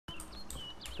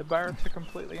The barracks are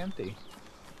completely empty.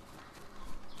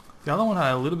 The other one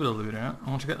had a little bit of loot in it. I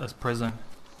want to get this prison.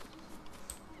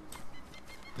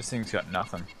 This thing's got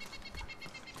nothing.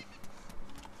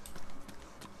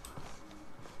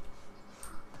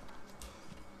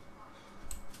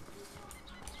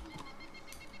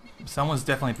 Someone's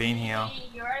definitely been here. Hey,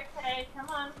 you're okay. Come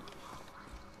on.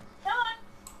 Come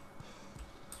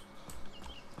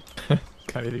on.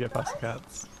 Can't even get past the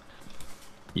cats.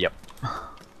 Yep.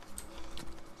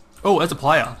 Oh, there's a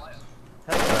player.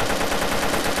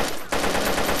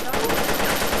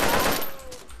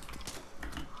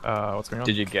 What's going on?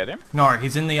 Did you get him? No,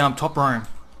 he's in the top room.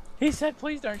 He said,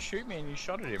 "Please don't shoot me," and you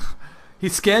shot at him. He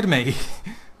scared me.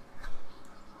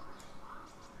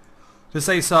 Just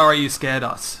say sorry you scared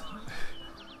us.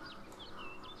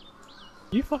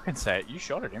 You fucking say it. You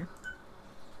shot at him.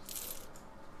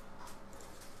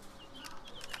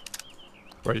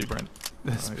 Where are you, Brent?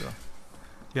 This- Oh, you are.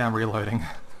 Yeah, I'm reloading.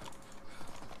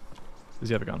 Does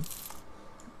he have a gun?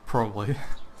 Probably.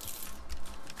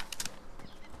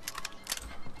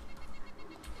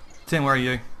 Tim, where are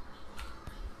you?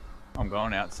 I'm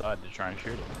going outside to try and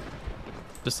shoot him.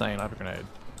 Just saying, I have a grenade.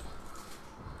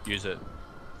 Use it.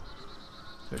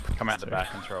 Come out the back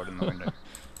and throw it in the window.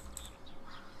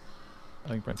 I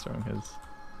think Brent's throwing his.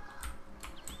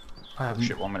 I have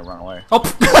Shit, want me to run away? Oh!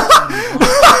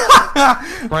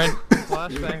 Brent,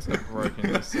 flashbangs got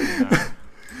broken just so you know.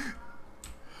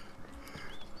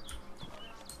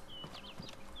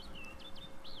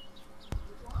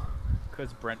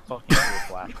 Because Brent fucking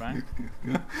threw a flashbang.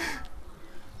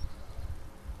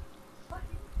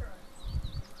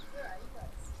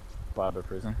 Barber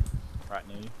prison. Right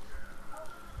near you.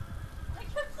 I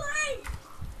can play.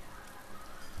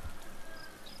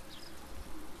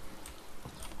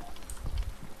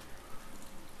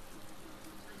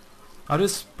 I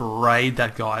just sprayed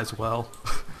that guy as well.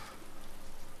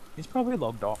 He's probably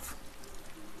logged off.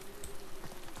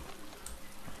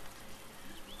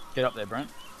 Get up there, Brent.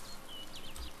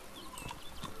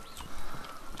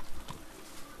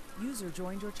 User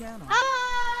joined your channel.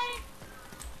 Hi.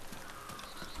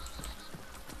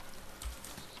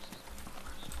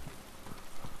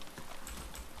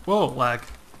 Whoa, lag.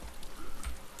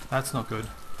 That's not good.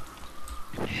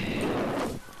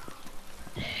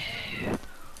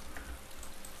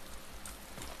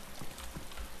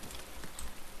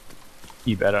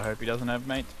 You better hope he doesn't have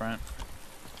mates, Brent.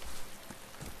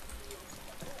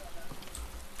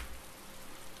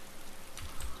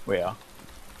 We are.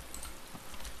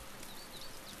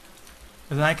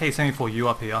 There's an AK-74U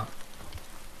up here.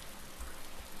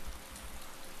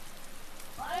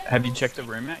 Have you checked the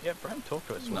room out yet, Brent? Talk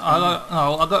to us.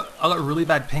 I got really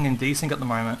bad ping and desync at the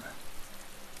moment.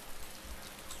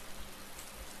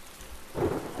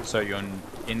 So you're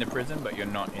in the prison, but you're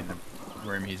not in the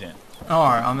room he's in. Oh,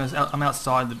 I'm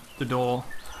outside the door.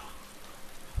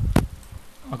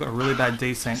 I've got a really bad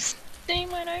desync. Steam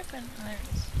won't open. Oh, there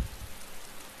it is.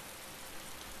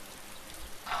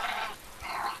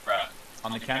 Right.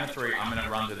 On the count of 3, I'm gonna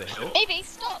run to the hill. Evie,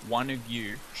 stop. One of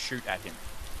you shoot at him.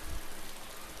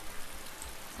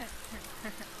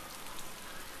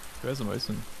 Who has a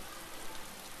Mosin?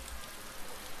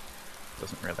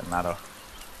 Doesn't really matter.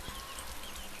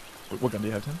 What gun do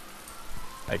you have, Tim?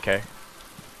 Okay.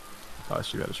 Oh, I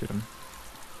should be able to shoot him.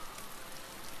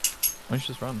 Why don't you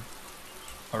just run?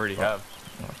 Already Oh. have.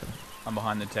 Oh, okay. I'm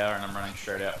behind the tower and I'm running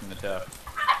straight out from the tower.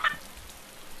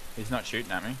 He's not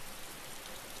shooting at me.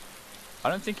 I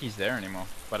don't think he's there anymore,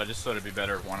 but I just thought it'd be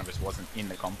better if one of us wasn't in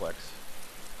the complex.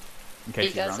 In case You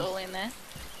he guys runs. all in there?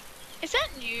 Is that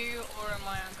new or am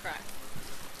I on crack?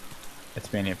 It's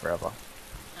been here forever.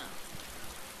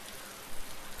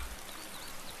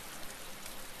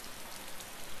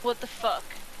 What the fuck?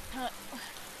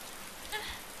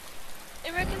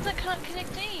 It reckons I can't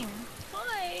connect team.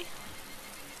 Why?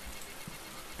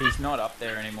 He's not up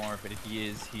there anymore, but if he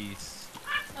is, he's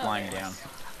flying there it down. is.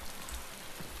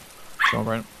 Come on,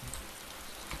 Brent.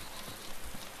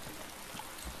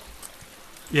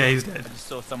 Yeah, he's I dead. just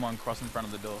saw someone cross in front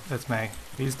of the door. That's me.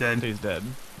 He's dead. He's dead.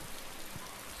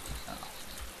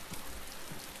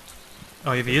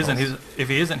 Oh, if he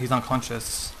isn't, he's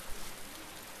unconscious.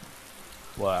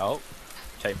 Well,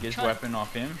 take his Try- weapon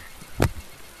off him.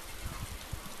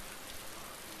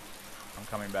 I'm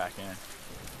coming back in.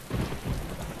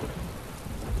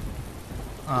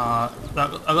 I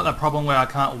got that problem where I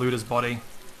can't loot his body.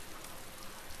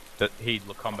 He'd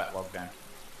combat lockdown.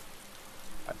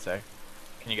 I'd say.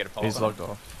 Can you get a pulse? He's on logged him?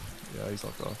 off. Yeah, he's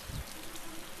logged off.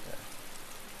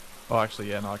 Oh, actually,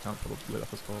 yeah, no, I can't pull the lid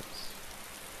off his corpse.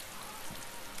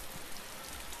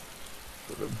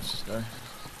 Let's just go.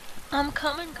 I'm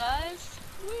coming, guys.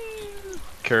 Woo.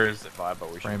 Kira's at Vibe, but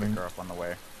we should Framing. pick her up on the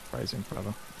way. Raising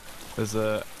forever. There's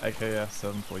a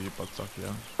AKS-7 for you, bloodstock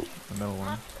here. The metal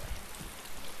one.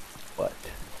 What?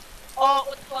 Oh,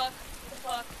 what the fuck? What the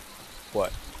fuck?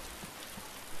 What?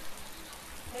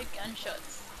 They're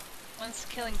gunshots. One's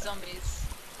killing zombies.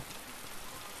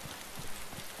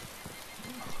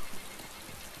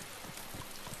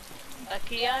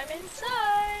 Lucky I'm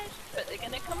inside, but they're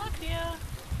gonna come up here.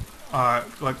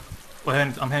 Alright, like,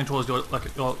 I'm heading towards your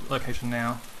location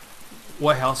now.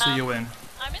 What house are you in?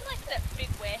 I'm in like that big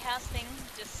warehouse thing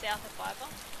just south of Fiber.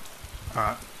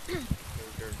 Alright. Go,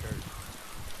 go, go.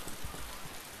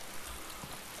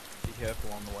 Be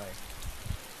careful on the way.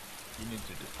 You need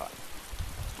to just hide.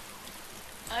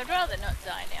 I'd rather not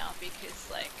die now because,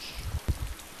 like,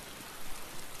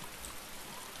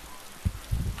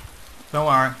 Don't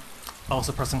worry. I'll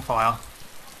suppressing fire.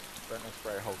 Brent will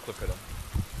spray a whole clip at him.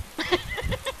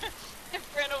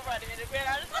 Brent will run in and we're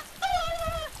out of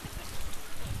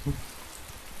And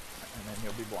then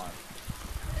he'll be blind.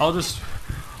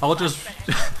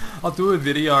 I'll do a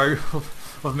video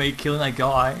of me killing a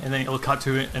guy, and then it'll cut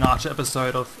to an Archer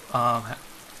episode of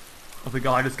the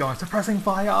guy just going suppressing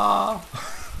fire.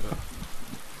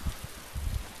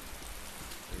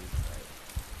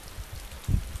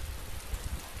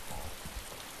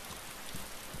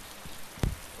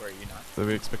 Where are you not? So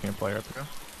we're expecting a player Epica?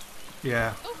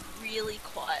 Yeah. Oh, really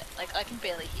quiet. Like, I can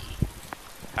barely hear you.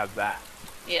 How's that?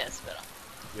 Yeah, it's better.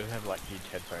 You'll have like huge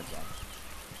headphones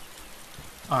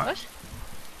on. Alright. What?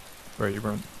 Where are you,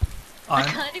 Brent? I I'm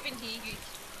can't even hear you.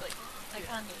 Like, I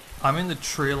can't hear you. I'm in the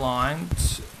tree line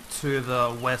to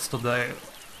the west of the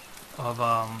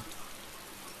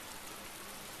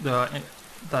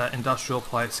industrial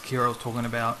place Kira was talking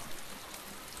about.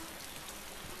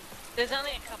 There's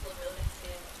only a couple of buildings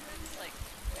here. It's like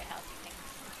warehousey things.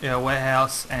 Yeah, a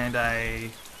warehouse and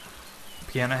a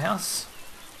piano house.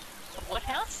 A what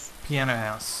house? Piano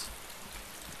house.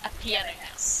 A piano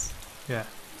house. Yeah.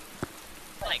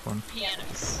 Like, One.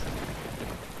 pianos.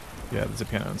 Yeah, there's a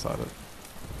piano inside it.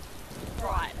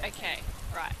 Right, okay,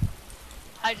 right.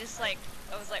 I was like,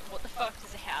 what the fuck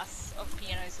does a house of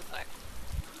pianos look like?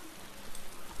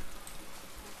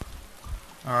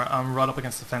 Alright, I'm right up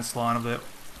against the fence line of the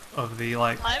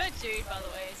like. I'm a dude, by the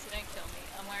way, so don't kill me.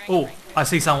 I'm wearing a Oh, raincoat. I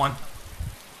see someone.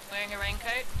 Wearing a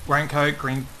raincoat? Raincoat,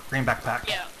 green backpack.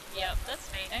 Yeah,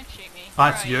 that's me. Don't shoot me.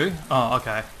 Ah, it's Where are you? Oh,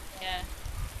 okay. Yeah.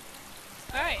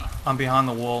 Alright. I'm behind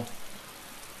the wall.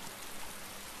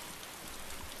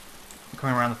 I'm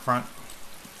coming around the front.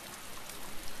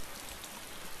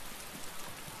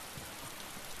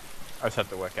 I just have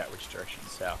to work out which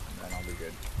direction's south, and then I'll be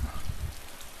good.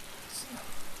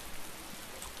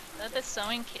 Another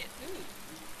sewing kit. Ooh.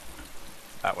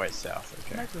 That way's south,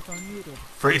 okay. Microphone muted.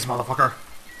 Freeze, motherfucker.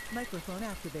 Microphone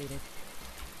activated.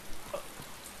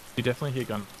 You definitely hear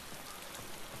gun.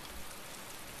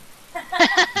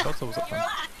 Shots or was it fun?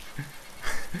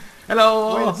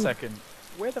 Hello! Wait a second.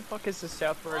 Where the fuck is the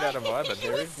south road out of Viber?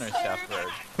 There is no south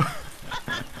road.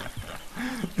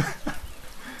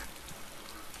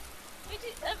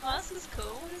 That mask is cool.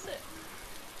 What is it?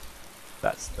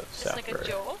 That's the Just south like road. a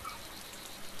jaw?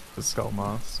 The skull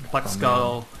mask. Black from the,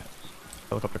 skull.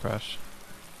 Helicopter crash.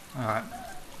 Alright.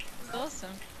 It's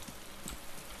awesome.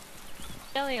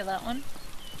 Tell you that one.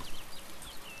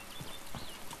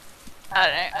 I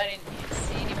don't know. I didn't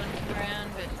see anyone come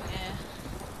around, but yeah.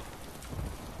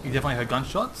 You definitely heard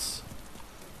gunshots?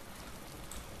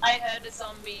 I heard a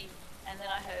zombie, and then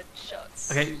I heard shots.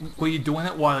 Okay, were you doing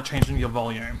it while changing your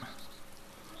volume?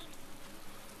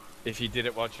 If you did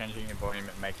it while changing your volume,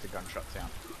 it makes a gunshot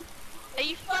sound. Are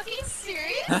you fucking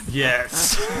serious?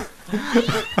 Yes! Do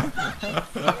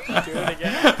it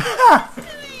again.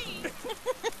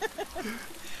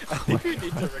 I think we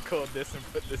need to record this and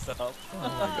put this up.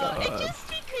 It's just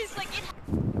because, like,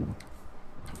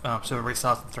 it. So it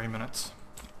restarts in 3 minutes.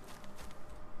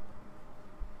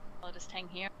 I'll just hang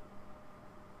here.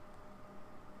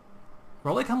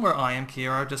 Probably come where I am,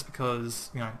 Kira, just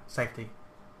because, you know, safety.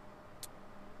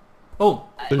 Oh!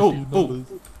 Oh!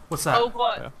 What's that? Oh,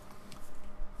 what? Yeah.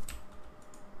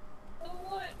 Oh,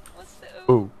 what? What's the.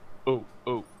 Ooh, ooh,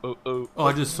 ooh, ooh, ooh. Oh,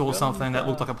 I just saw something that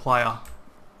looked like a player.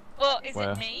 Well, is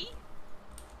Where? it me?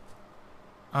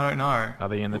 I don't know. Are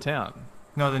they in the town?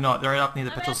 No, they're not. They're up near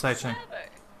the I'm petrol at the station. servo.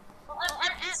 Well,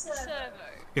 I'm at the servo.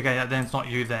 Okay, yeah, then it's not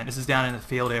you then. This is down in the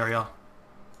field area.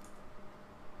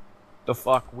 The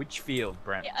fuck? Which field,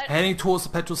 Brent? Yeah, Heading towards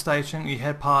the petrol station, you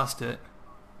head past it.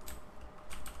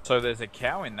 So there's a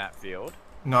cow in that field.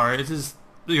 No, this is...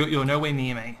 You're nowhere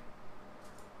near me.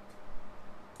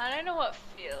 I don't know what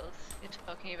field you're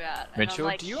talking about. and I'm, Mitchell,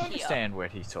 like, do you here. understand what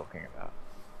he's talking about?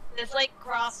 There's like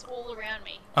grass all around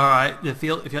me. Alright, the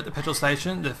field, if you're at the petrol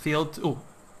station, the field to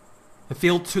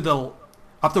the,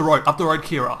 up the road,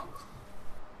 Kira.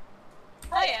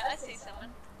 Oh yeah, I see someone.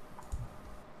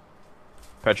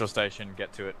 Petrol station,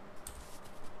 get to it.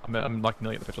 I'm like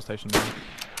nearly at the petrol station now.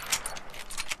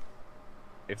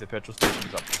 If the petrol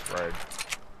station's up this road.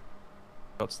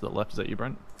 What's to the left? Is that you,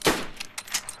 Brent?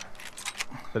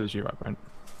 That is you, right, Brent?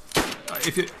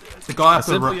 If you, the guy A up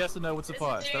the simple road, yes or no would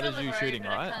suffice. dude That on is the you road, shooting,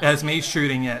 but I right? can't- that's me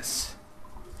shooting, yes.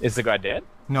 Is the guy dead?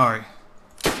 No.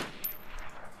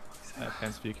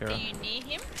 Pants for you, Are Kira. you near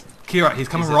him? Kira, he's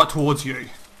coming Is it- right towards you.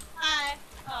 Hi.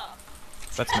 Oh.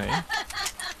 That's me.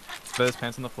 There's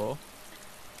pants on the floor.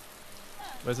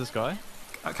 Where's this guy?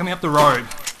 Coming up the road.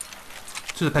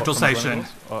 To the petrol What, from the station. Glen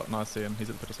Hills? Oh, no, I see him. He's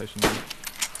at the petrol station now.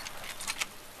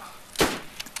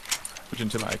 Switch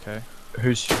into my AK.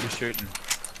 Who's shooting?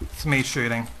 It's me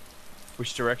shooting.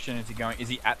 Which direction is he going? Is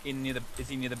he near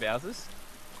the Bowsers?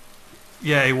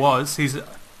 Yeah, he was. He's... He's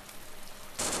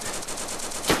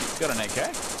got an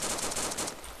AK.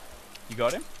 You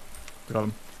got him? Got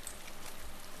him.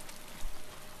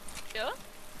 Sure.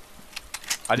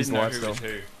 I He's didn't know alive who was still.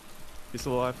 who. He's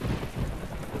still alive.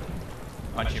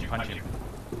 Punch him.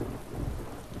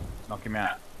 Knock him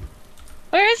out.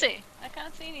 Where is he? I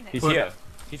can't see anything. He's What? here.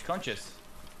 He's conscious.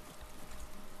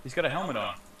 He's got a helmet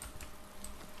on.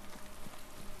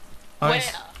 Where?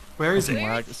 Where is he? Where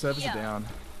Lag. is The servers here? are down.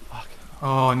 Fuck.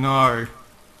 Oh no.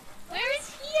 Where is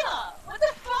here? What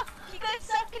the fuck? You guys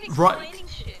suck at Right. explaining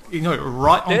shit. You know,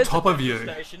 right on There's top the of petrol you.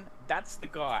 Station. That's the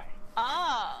guy.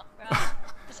 Ah, right.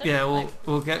 Is Yeah, everyone-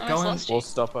 we'll get Almost going. lost you. We'll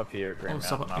stop up here at Green We'll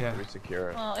stop Mountain up- after yeah. we secure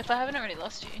it. Well, if I haven't already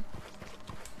lost you.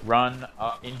 Run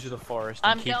into the forest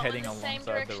and I'm keep going heading the same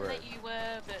alongside the direction road. that you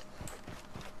were, but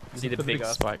See the The big big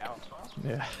ass spike. tower?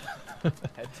 Yeah.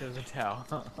 Head to the tower.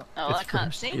 oh, It's I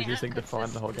can't the see now easiest thing to 'cause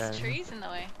find the whole there's game. trees in the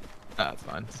way. It's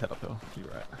fine. Just head uphill. You're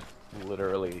right.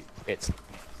 Literally, it's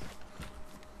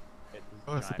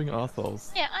Oh, slipping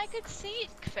arseholes. Yeah, I could see it,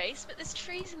 face, but there's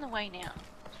trees in the way now.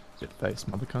 Shit face,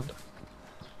 mother cunt.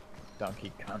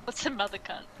 donkey cunt. What's a mother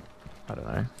cunt? I don't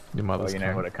know. Your Well, mother's you know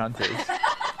cunt. what a cunt is.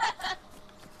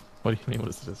 What do you mean? What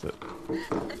is it?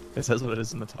 It says what it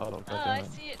is in the title. Oh, God I damn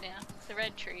it. see it now. It's a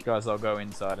red tree. Guys, I'll go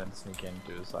inside and sneak in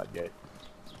through the side gate.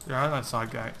 There are no side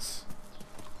gates.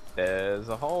 There's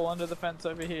a hole under the fence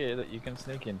over here that you can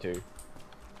sneak into.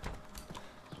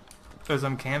 There's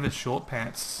canvas short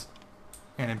pants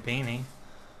and a beanie.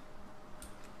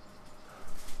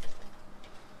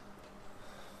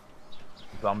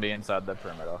 Zombie inside the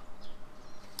perimeter.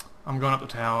 I'm going up the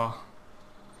tower.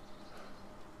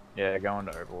 Yeah, go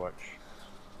into Overwatch.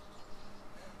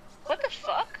 What the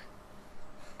fuck?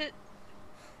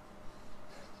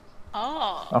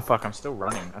 Oh. Oh fuck, I'm still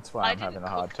running. That's why I I'm didn't having a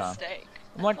hard cook the time. steak.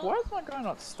 I'm like, why is my guy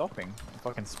not stopping? The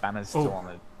fucking spanner's still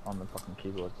Oh. on the fucking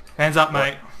keyboard. Hands up,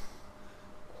 mate.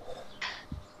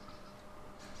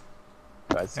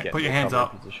 Guys, Hey, get put in your the hands cover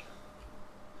up. position.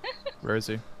 Where is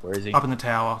he? Where is he? Up in the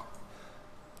tower.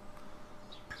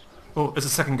 Oh, there's a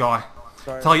second guy.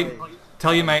 Sorry,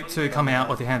 Tell your mate to come out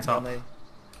with your hands up. Hey,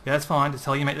 Yeah, that's fine. Just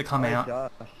tell your mate to come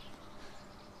out.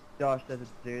 Josh, there's a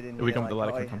dude in Are we here. coming to the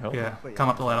ladder? oh, Can come help? Yeah, come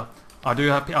up the ladder. I do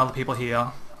have other people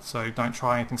here, so don't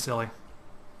try anything silly.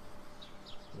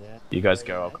 Yeah. You guys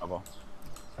go, I'll cover.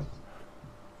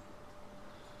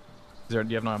 Do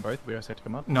you have an eye on both? We guys have to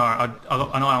come up. No, I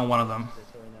got an eye on one of them.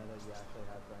 Just so we know that you actually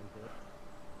have friends here.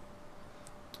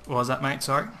 What was that, mate?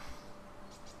 Sorry.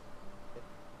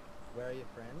 Where are your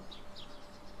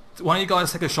friends? Why don't you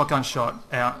guys take a shotgun shot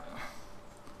out?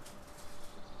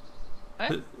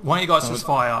 What? Why don't you guys just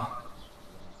fire?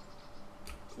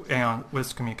 Hang on, we're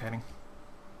just communicating.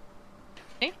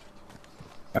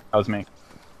 That was me.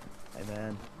 Hey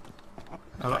man.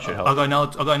 should I've help.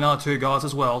 got another two guys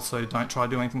as well, so don't try to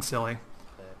do anything silly.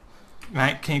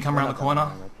 Mate, can you come around the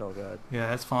corner? That's all good. Yeah,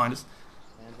 that's fine. Just,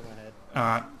 Hands on my head.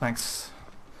 alright, thanks.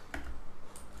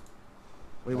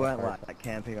 We weren't like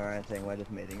camping or anything. We're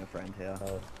just meeting a friend here.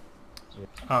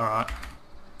 Alright.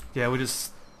 Yeah, we're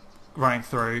just running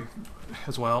through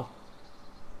as well.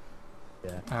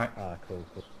 Yeah. Alright. Ah, cool.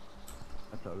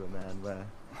 That's all good, man.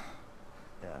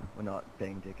 We're not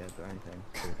being dickheads or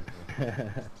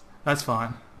anything. That's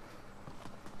fine.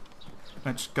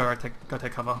 Let's go take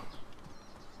cover.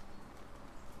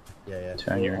 Yeah.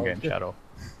 Turn your in-game chat off.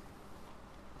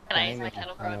 Can I use my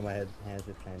cattle prod? my head, hands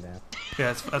just came down.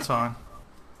 Yeah, that's fine.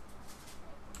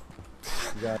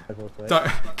 You guys all sweet? Don't,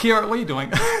 Kira, what are you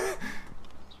doing?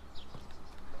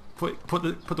 put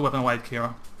the weapon away,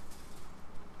 Kira.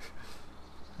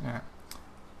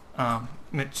 Alright.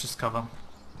 Mitch, just cover.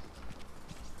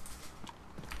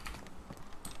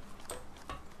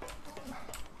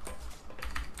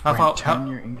 Turn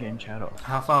your in-game chat off.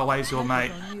 how far away is your mate?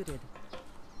 Microphone muted.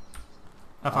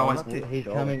 How far away? Not too He's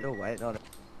sure, coming- still waiting on it.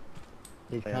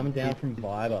 He's coming down from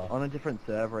Viber. On a different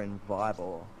server in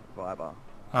Viber.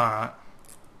 Alright.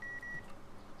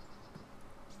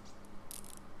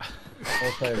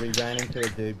 Also, we ran into a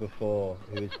dude before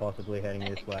who was possibly heading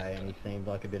this way, and he seemed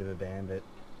like a bit of a bandit.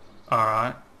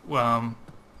 Alright. Well,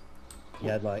 He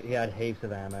had heaps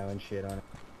of ammo and shit on it.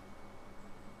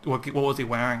 what was he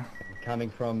wearing? Coming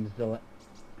from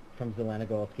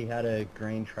Zelenogorsk, he had a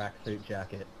green tracksuit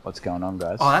jacket. What's going on,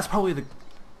 guys? Oh, that's probably the...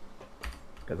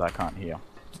 Because I can't hear.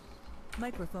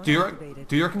 Microphone Do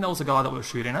activated. you reckon that was the guy that was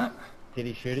shooting it? Did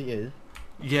he shoot at you?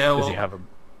 Yeah, Does well, he have a...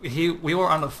 we were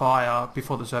under fire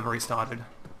before the server restarted.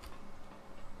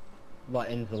 Like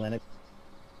in Zelenogorsk?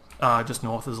 Just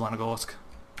north of Zelenogorsk.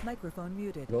 Microphone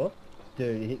muted.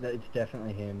 Dude, it's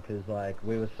definitely him, because, like,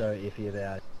 we were so iffy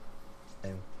about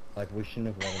him. Like, we shouldn't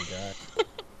have let him go.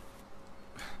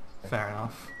 Fair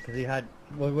enough. Because he had...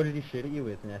 What did he shoot at you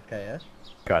with, an SKS?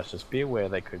 Guys, just be aware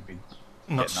they could be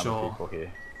Not getting other sure. people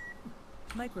here.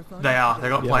 Microphone They are. They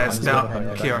got Yeah, players. yeah, Now,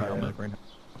 yeah, Kira.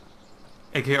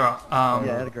 Hey, Kira. Yeah, he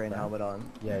had a green helmet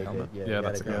on. Yeah, he Helmet. did. Yeah, Yeah, he had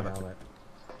that's a a green good helmet.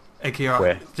 Hey, Kira.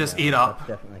 Where? Just Yeah, eat up, that's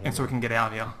definitely him. and so we can get out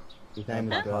of here. His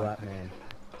name is Burlap Man.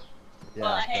 Yeah,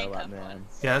 Well, I still hate that that man. one.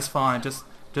 Yeah, that's fine.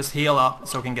 Just heal up,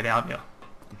 so we can get out of here.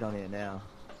 He's on here now.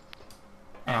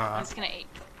 I'm Alright. just gonna eat.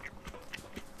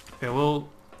 Yeah, we'll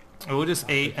just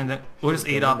eat, and then we'll just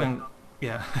eat up, and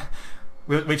yeah,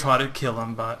 we tried to kill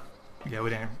him, but yeah, we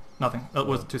didn't. Nothing. That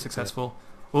wasn't too successful.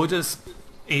 We'll just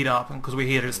eat up, because we're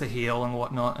here just to heal and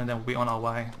whatnot, and then we'll be on our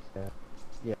way.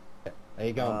 Are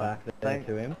you going back there thank-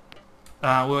 to him?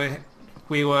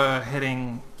 We were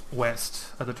heading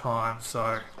west at the time,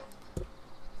 so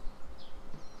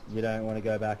You don't want to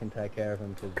go back and take care of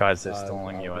him? Cause Guys, they're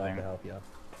stalling you, I I would love think. to help you.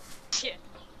 Shit.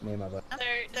 Me and my buddy. So,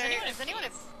 does anyone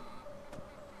have...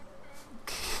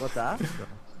 What's that?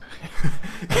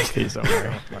 Please don't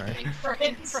worry. Don't worry.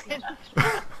 friends?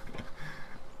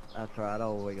 That's right,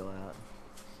 I'll wiggle out.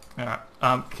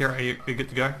 alright. Kira, are you good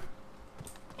to go?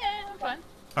 Yeah, I'm fine.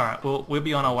 Alright, we'll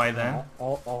be on our way then.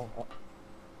 No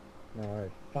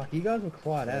worries. Fuck, you guys were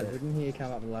quiet as. We didn't hear you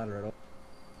come up the ladder at all.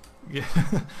 Yeah,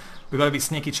 we gotta be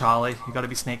sneaky, Charlie. You gotta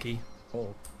be sneaky.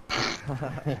 Oh.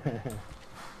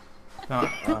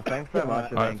 Alright, Thanks so much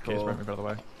for being Alright, Keys, cool. bring me by the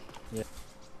way.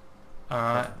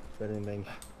 alright, Better than being...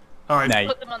 alright. Now,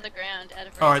 Put them on the ground out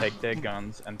of Alright. range. take their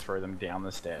guns and throw them down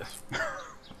the stairs.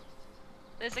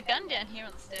 There's a gun down here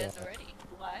on the stairs already.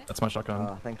 Why? That's my shotgun.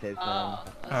 Oh, thanks heaps, man. Oh,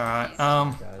 that's Alright,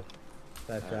 confusing. Guys,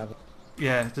 safe travel.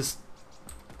 yeah, just,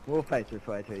 We'll face this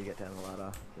way till you get down the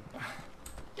ladder.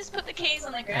 Just put the keys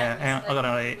on the ground. yeah, hang on, It's I got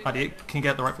like- an idea. Can you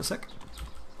get the rope for a sec?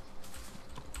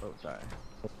 Oh, sorry.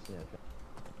 Yeah,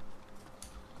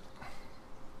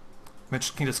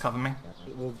 Mitch, can you just cover me?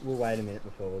 we'll wait a minute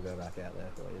before we'll go back out there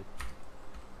for you.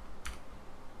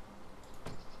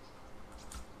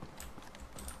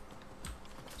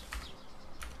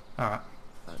 Alright.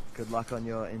 Good luck on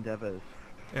your endeavours.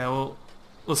 Yeah,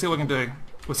 we'll see what we can do.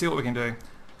 We'll see what we can do.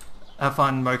 Have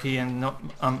fun, Moki, and not,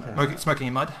 smoking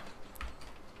in mud.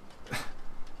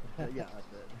 Yeah, that's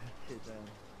it. Cheers, man.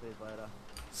 See you later.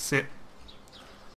 Sit.